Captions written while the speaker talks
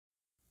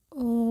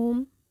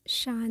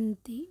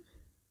Shanti.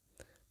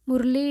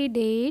 Murli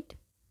date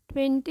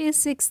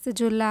 26th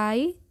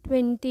July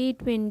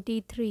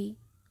 2023.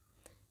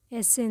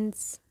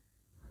 Essence.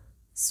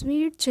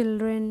 Sweet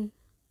children,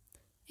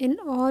 in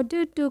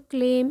order to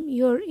claim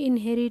your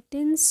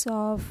inheritance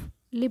of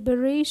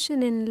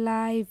liberation in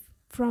life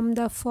from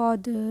the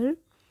Father,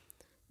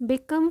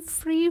 become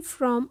free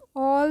from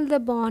all the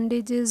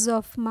bondages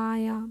of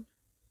Maya.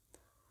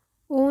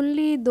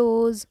 Only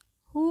those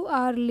who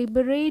are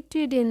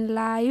liberated in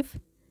life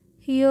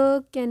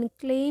here can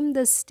claim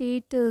the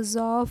status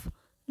of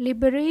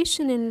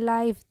liberation in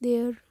life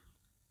there.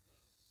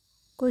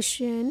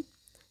 Question.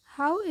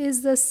 How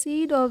is the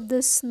seed of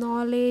this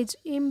knowledge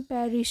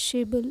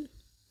imperishable?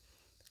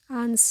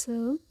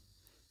 Answer.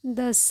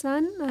 The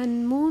Sun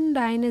and Moon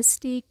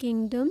dynasty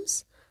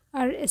kingdoms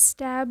are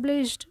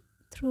established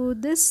through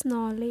this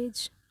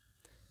knowledge.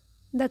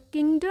 The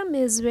kingdom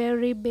is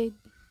very big.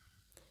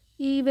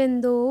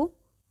 Even though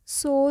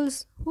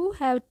souls who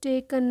have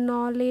taken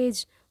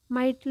knowledge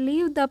might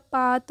leave the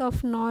path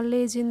of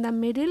knowledge in the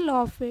middle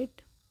of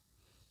it,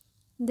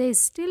 they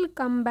still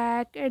come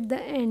back at the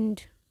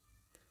end,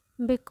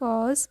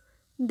 because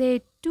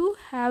they too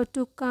have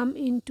to come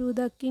into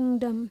the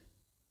kingdom.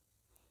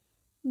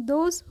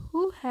 Those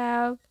who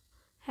have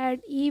had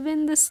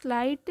even the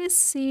slightest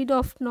seed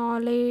of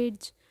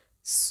knowledge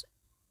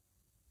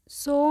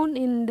sown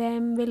in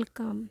them will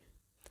come.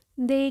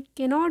 They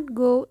cannot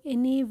go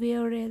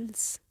anywhere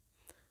else.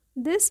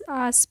 This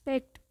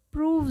aspect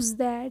proves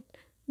that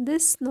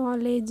this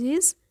knowledge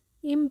is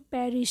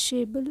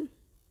imperishable.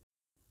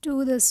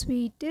 To the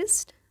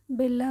sweetest,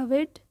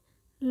 beloved,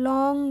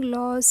 long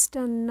lost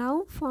and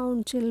now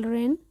found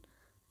children,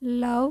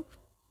 love,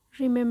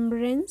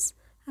 remembrance,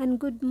 and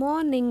good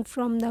morning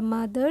from the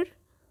mother,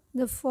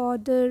 the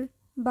father,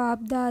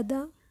 Bab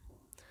Dada.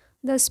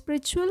 The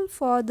spiritual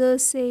father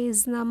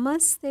says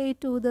Namaste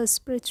to the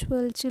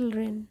spiritual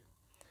children.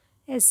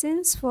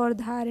 Essence for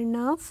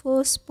Dharana.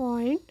 First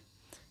point.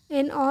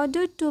 In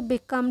order to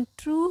become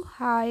true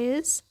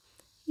highest,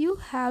 you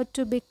have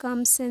to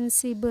become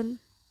sensible.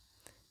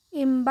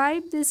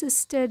 Imbibe this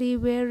study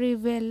very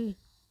well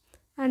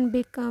and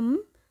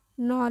become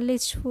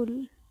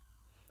knowledgeful.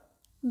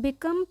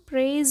 Become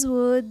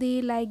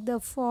praiseworthy like the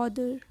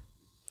Father.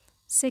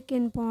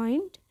 Second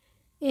point.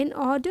 In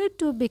order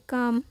to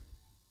become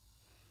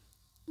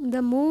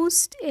the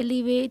most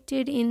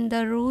elevated in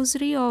the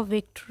rosary of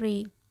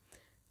victory,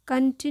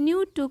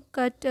 continue to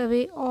cut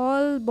away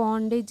all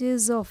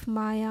bondages of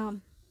Maya.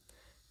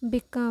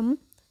 Become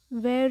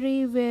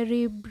very,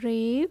 very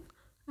brave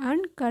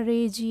and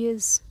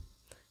courageous,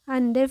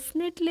 and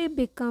definitely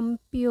become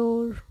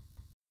pure.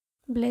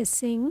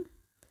 Blessing.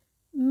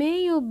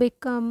 May you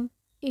become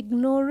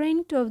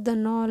ignorant of the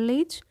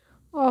knowledge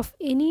of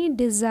any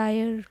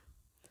desire,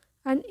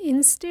 and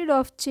instead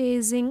of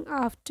chasing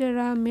after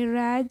a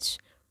mirage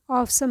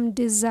of some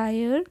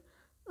desire,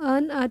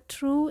 earn a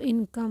true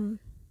income.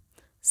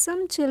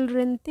 Some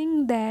children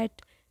think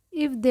that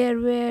if they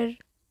were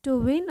to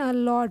win a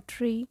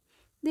lottery,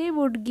 they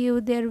would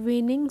give their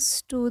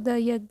winnings to the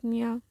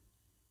yajna.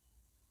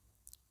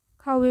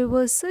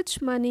 However,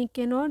 such money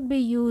cannot be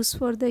used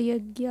for the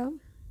yajna.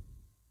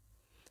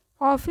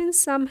 Often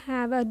some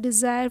have a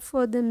desire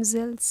for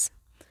themselves,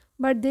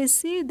 but they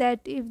say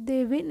that if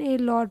they win a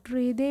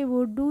lottery, they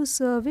would do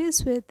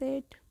service with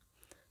it.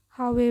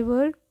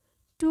 However,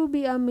 to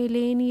be a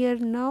millionaire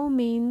now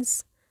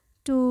means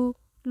to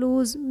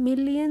lose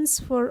millions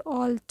for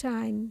all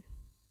time.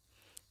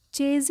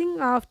 Chasing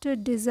after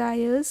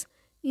desires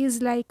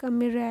is like a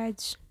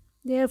mirage.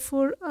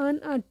 Therefore, earn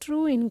a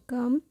true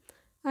income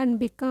and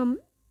become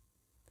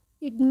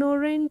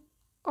ignorant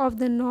of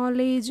the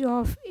knowledge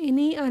of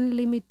any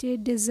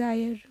unlimited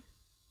desire.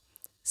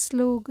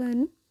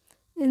 Slogan.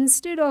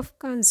 Instead of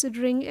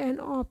considering an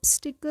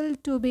obstacle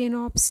to be an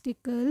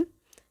obstacle,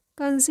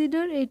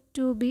 consider it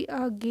to be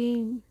a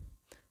game,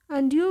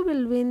 and you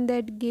will win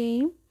that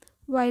game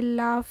while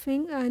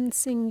laughing and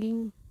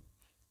singing.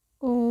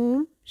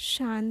 Om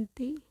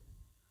Shanti.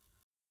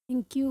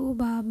 Thank you,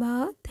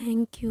 Baba.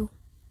 Thank you.